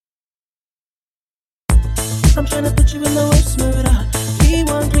I'm tryna put you in the worst mood. Be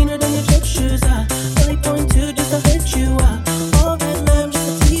one cleaner than your church shoes. Only point two just to hurt you.